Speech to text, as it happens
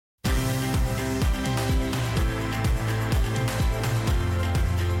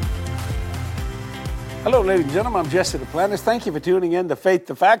Hello, ladies and gentlemen. I'm Jesse Duplantis. Thank you for tuning in to Faith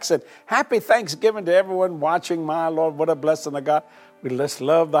to Facts, and happy Thanksgiving to everyone watching. My Lord, what a blessing of God. We just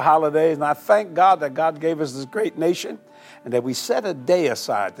love the holidays, and I thank God that God gave us this great nation and that we set a day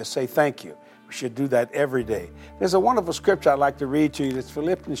aside to say thank you. We should do that every day. There's a wonderful scripture I'd like to read to you. It's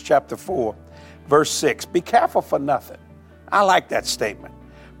Philippians chapter 4, verse 6. Be careful for nothing. I like that statement.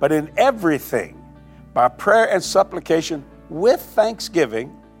 But in everything, by prayer and supplication with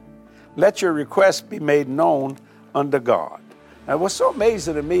thanksgiving, let your requests be made known unto God. Now, what's so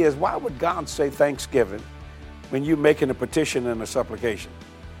amazing to me is why would God say thanksgiving when you're making a petition and a supplication?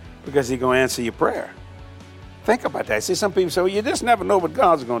 Because He's going to answer your prayer. Think about that. See, some people say, well, you just never know what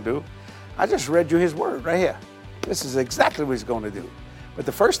God's going to do. I just read you His word right here. This is exactly what He's going to do. But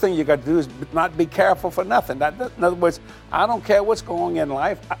the first thing you got to do is not be careful for nothing. In other words, I don't care what's going in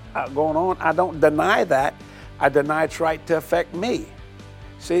life, going on. I don't deny that. I deny it's right to affect me.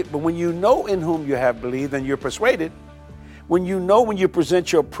 See, but when you know in whom you have believed and you're persuaded, when you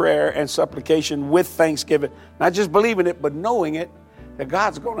present your prayer and supplication with thanksgiving, not just believing it, but knowing it, that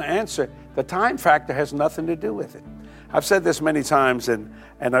God's going to answer, the time factor has nothing to do with it. I've said this many times, and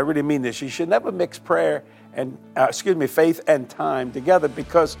I really mean this. You should never mix prayer and, faith and time together,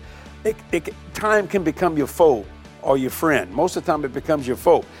 because time can become your foe or your friend. Most of the time it becomes your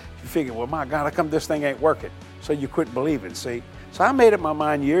foe. You figure, well, my God, how come this thing ain't working? So you quit believing, see? So I made up my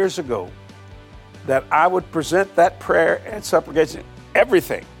mind years ago that I would present that prayer and supplication,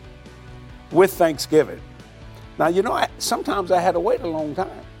 everything, with thanksgiving. Now, you know, sometimes I had to wait a long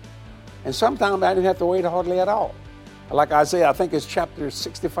time. And sometimes I didn't have to wait hardly at all. Like Isaiah, I think it's chapter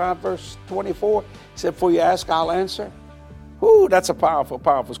 65, verse 24. He said, "For you ask, I'll answer." Ooh, that's a powerful,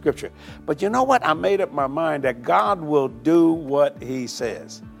 powerful scripture. But you know what? I made up my mind that God will do what He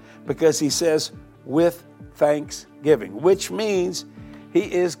says. Because He says, with thanksgiving, which means He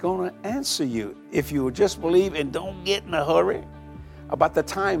is going to answer you if you will just believe and don't get in a hurry about the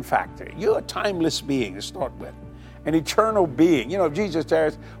time factor. You're a timeless being to start with, an eternal being. You know, if Jesus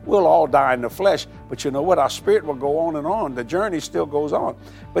tells us, we'll all die in the flesh, but you know what? Our spirit will go on and on. The journey still goes on.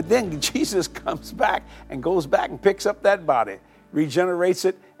 But then Jesus comes back and goes back and picks up that body, regenerates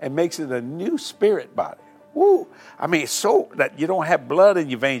it, and makes it a new spirit body. Woo! I mean, so that you don't have blood in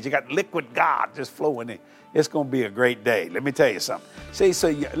your veins. You got liquid God just flowing in. It's going to be a great day. Let me tell you something. See,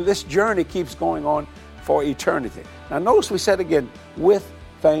 so this journey keeps going on for eternity. Now, notice we said again, with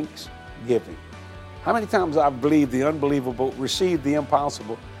thanksgiving. How many times I've believed the unbelievable, received the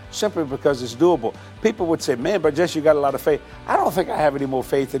impossible, simply because it's doable. People would say, man, but Jess, you got a lot of faith. I don't think I have any more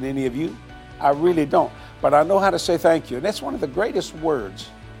faith than any of you. I really don't. But I know how to say thank you. And that's one of the greatest words.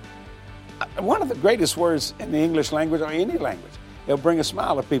 One of the greatest words in the English language or any language. It'll bring a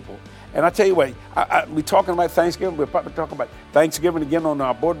smile to people. And I tell you what, we're talking about Thanksgiving. We're probably talking about Thanksgiving again on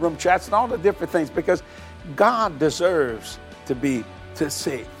our boardroom chats and all the different things, because God deserves to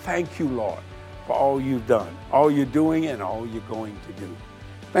say, thank you, Lord, for all you've done, all you're doing, and all you're going to do.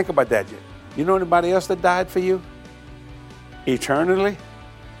 Think about that. You know anybody else that died for you? Eternally?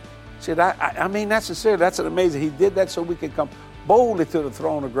 See, I mean, that's sincere. That's an amazing. He did that so we could come boldly to the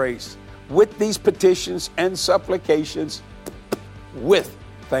throne of grace with these petitions and supplications with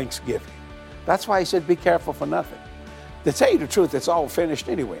thanksgiving. That's why He said, be careful for nothing. To tell you the truth, it's all finished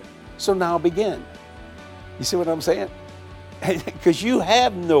anyway. So now begin. You see what I'm saying? Because you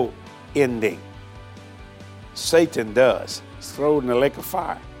have no ending. Satan does. He's thrown in the lake of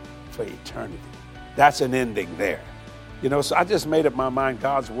fire for eternity. That's an ending there. You know, so I just made up my mind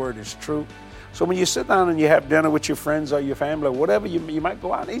God's word is true. So when you sit down and you have dinner with your friends or your family or whatever, you might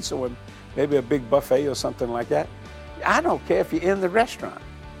go out and eat somewhere, maybe a big buffet or something like that. I don't care if you're in the restaurant.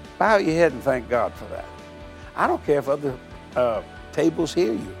 Bow your head and thank God for that. I don't care if other tables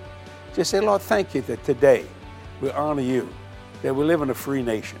hear you. Just say, Lord, thank you that today we honor you, that we live in a free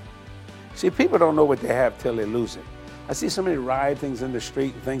nation. See, people don't know what they have till they lose it. I see so many riotings in the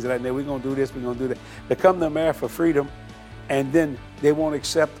street and things like that. We're going to do this, we're going to do that. They come to America for freedom, and then they won't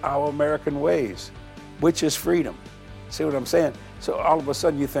accept our American ways, which is freedom. See what I'm saying? So all of a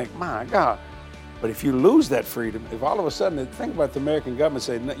sudden you think, my God. But if you lose that freedom, if all of a sudden, think about the American government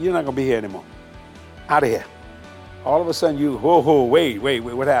saying, no, you're not going to be here anymore. Out of here. All of a sudden wait,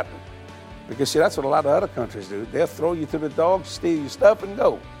 what happened? Because see, that's what a lot of other countries do. They'll throw you to the dogs, steal your stuff, and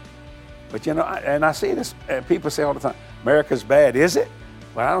go. But you know, and I see this, people say all the time, America's bad, is it?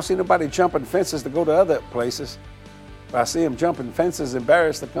 But I don't see nobody jumping fences to go to other places. But I see them jumping fences,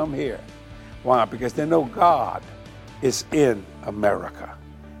 embarrassed to come here. Why? Because they know God is in America.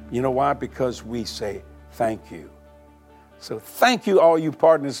 You know why? Because we say thank you. So thank you, all you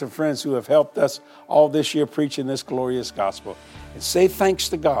partners and friends who have helped us all this year preaching this glorious gospel. And say thanks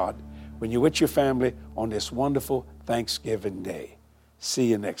to God when you're with your family on this wonderful Thanksgiving Day. See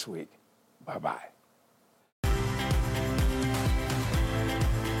you next week. Bye-bye.